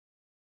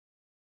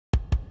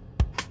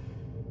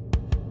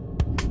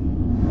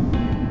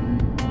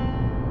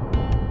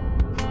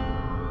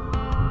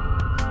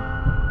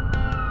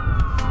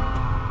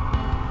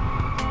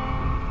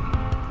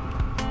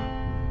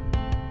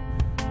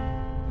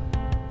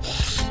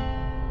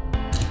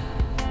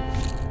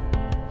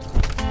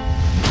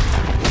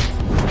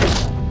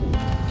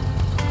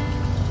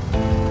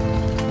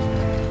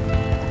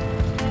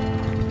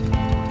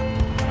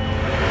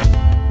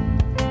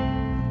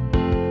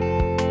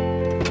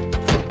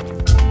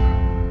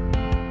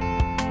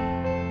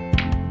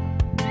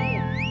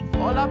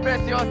Hola,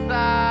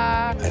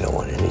 preciosa. I don't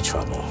want any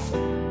trouble.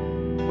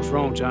 What's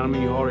wrong,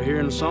 Chinaman? You hard of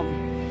hearing or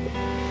something?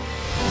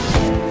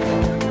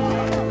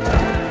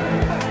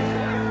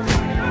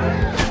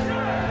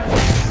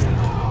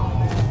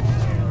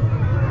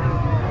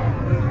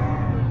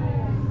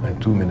 I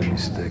too made a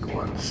mistake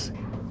once,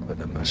 but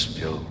I must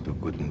still do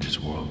good in this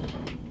world.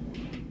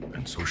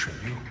 And so should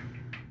you.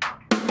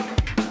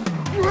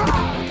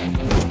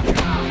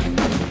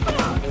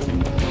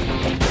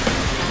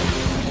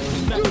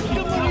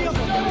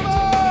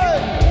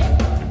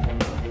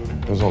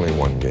 There's only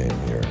one game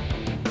here.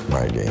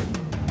 My game.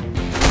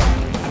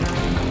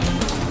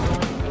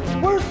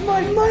 Where's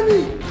my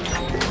money?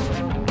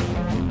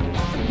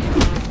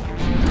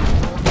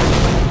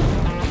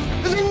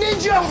 There's a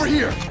ninja over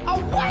here. A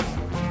what?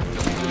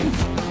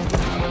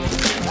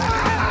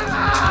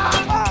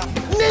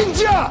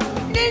 Ninja!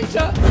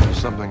 Ninja! There's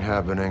something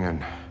happening,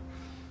 and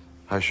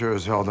I sure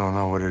as hell don't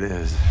know what it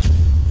is.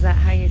 Is that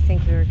how you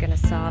think you're gonna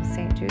solve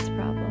St. Jude's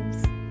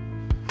problems?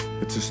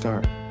 It's a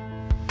start.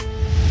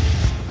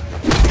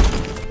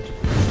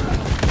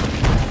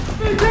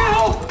 Hey,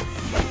 help!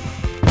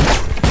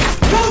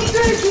 Don't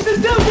dance with the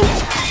devil!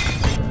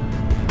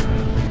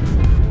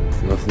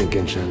 Nothing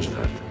can change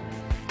that.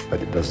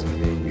 But it doesn't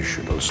mean you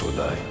should also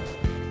die.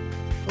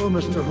 Oh,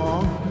 Mr.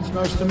 Hong, it's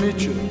nice to meet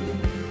you.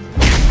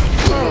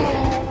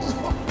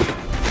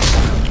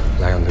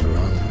 Lie on the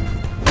ground.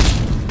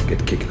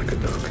 Get kicked like a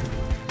dog.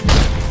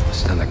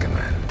 Stand like a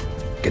man.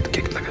 Get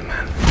kicked like a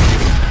man.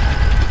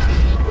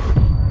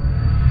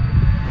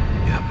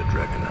 You have the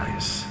dragon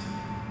eyes.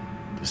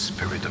 The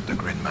spirit of the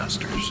great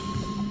masters.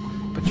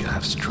 But you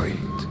have strayed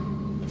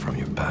from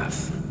your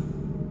path.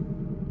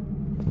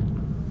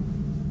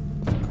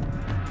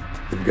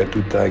 You've got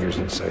two tigers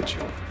inside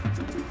you.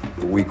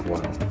 The weak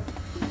one,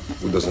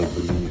 who doesn't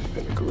believe,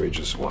 and the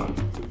courageous one,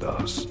 who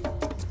does.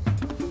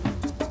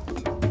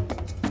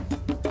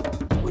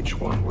 Which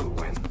one will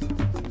win?